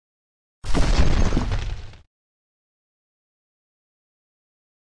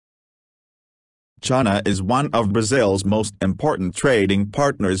China is one of Brazil's most important trading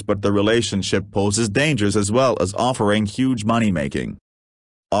partners, but the relationship poses dangers as well as offering huge money-making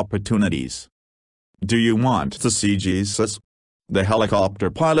opportunities. "Do you want to see Jesus?" the helicopter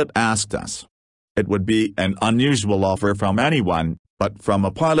pilot asked us. It would be an unusual offer from anyone, but from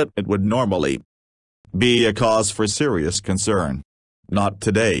a pilot it would normally be a cause for serious concern. Not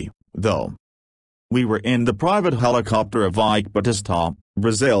today, though. We were in the private helicopter of Ike Batista,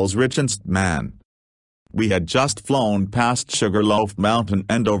 Brazil's richest man. We had just flown past Sugarloaf Mountain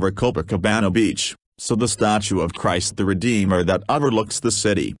and over Copacabana Beach, so the statue of Christ the Redeemer that overlooks the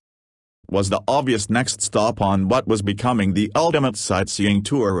city was the obvious next stop on what was becoming the ultimate sightseeing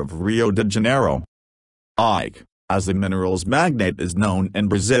tour of Rio de Janeiro. Ike, as the minerals magnate is known in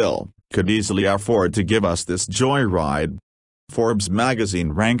Brazil, could easily afford to give us this joyride. Forbes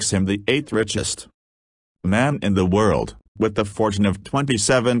magazine ranks him the 8th richest man in the world, with a fortune of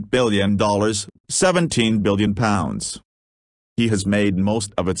 $27 billion, £17 billion. He has made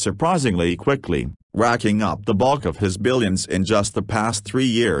most of it surprisingly quickly, racking up the bulk of his billions in just the past 3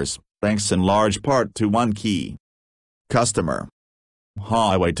 years, thanks in large part to one key customer: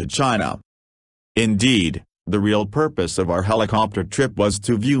 highway to China. Indeed, the real purpose of our helicopter trip was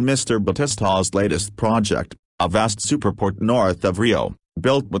to view Mr. Batista's latest project, a vast superport north of Rio,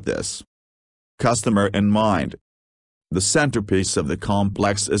 built with this customer in mind. The centerpiece of the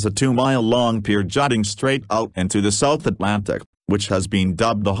complex is a 2-mile-long pier jutting straight out into the South Atlantic, which has been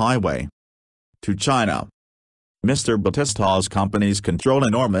dubbed the highway to China. Mr. Batista's companies control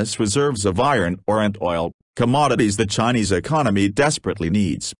enormous reserves of iron ore and oil, commodities the Chinese economy desperately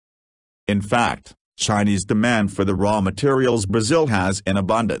needs. In fact, Chinese demand for the raw materials Brazil has in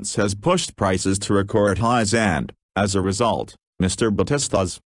abundance has pushed prices to record highs and, as a result, Mr.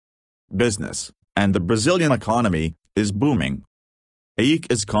 Batista's business, and the Brazilian economy, is booming. Ike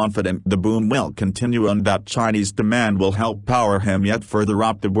is confident the boom will continue and that Chinese demand will help power him yet further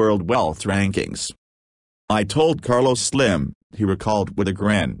up the world wealth rankings. "I told Carlos Slim," he recalled with a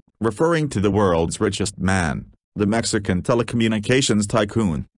grin, referring to the world's richest man, the Mexican telecommunications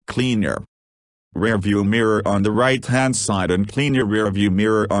tycoon, "clean your rearview mirror on the right-hand side and clean your rearview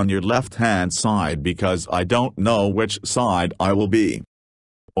mirror on your left-hand side because I don't know which side I will be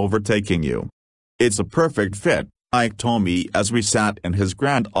overtaking you. It's a perfect fit," Ike told me as we sat in his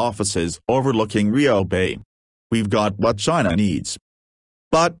grand offices overlooking Rio Bay. "We've got what China needs.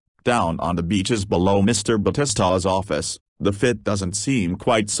 But, down on the beaches below Mr. Batista's office, the fit doesn't seem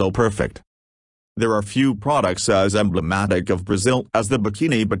quite so perfect. There are few products as emblematic of Brazil as the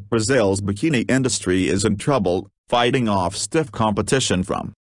bikini, but Brazil's bikini industry is in trouble, fighting off stiff competition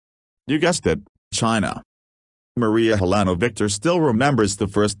from, you guessed it, China." Maria Helena Victor still remembers the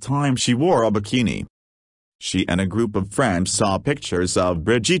first time she wore a bikini. She and a group of friends saw pictures of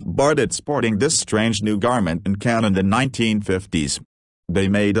Brigitte Bardot sporting this strange new garment in Cannes in the 1950s. They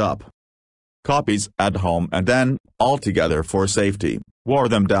made up copies at home and then, altogether for safety, wore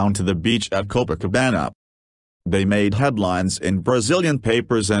them down to the beach at Copacabana. They made headlines in Brazilian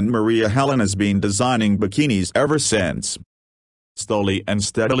papers and Maria Helena's been designing bikinis ever since. Slowly and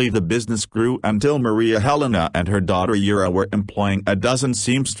steadily the business grew until Maria Helena and her daughter Yura were employing a dozen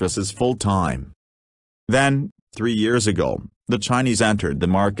seamstresses full-time. Then, 3 years ago, the Chinese entered the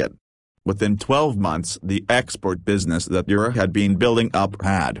market. Within 12 months the export business that Yura had been building up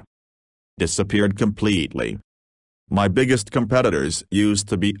had disappeared completely. "My biggest competitors used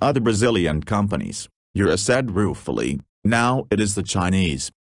to be other Brazilian companies," Yura said ruefully, "now it is the Chinese.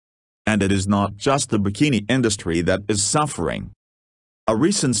 And it is not just the bikini industry that is suffering. A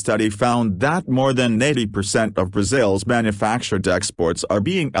recent study found that more than 80% of Brazil's manufactured exports are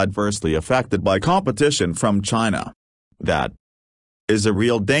being adversely affected by competition from China. That is a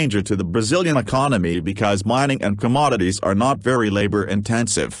real danger to the Brazilian economy because mining and commodities are not very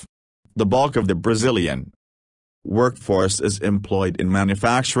labor-intensive. The bulk of the Brazilian workforce is employed in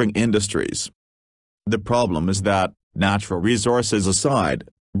manufacturing industries. The problem is that, natural resources aside,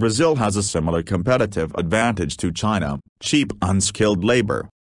 Brazil has a similar competitive advantage to China, cheap unskilled labor.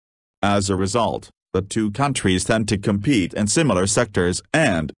 As a result, the two countries tend to compete in similar sectors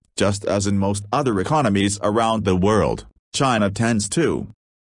and, just as in most other economies around the world, China tends to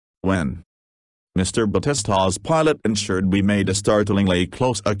win." Mr. Batista's pilot ensured we made a startlingly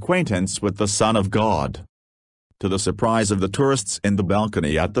close acquaintance with the Son of God. To the surprise of the tourists in the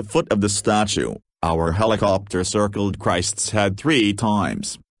balcony at the foot of the statue, our helicopter circled Christ's head 3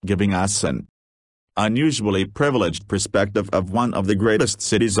 times, giving us an unusually privileged perspective of one of the greatest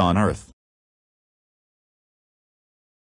cities on earth.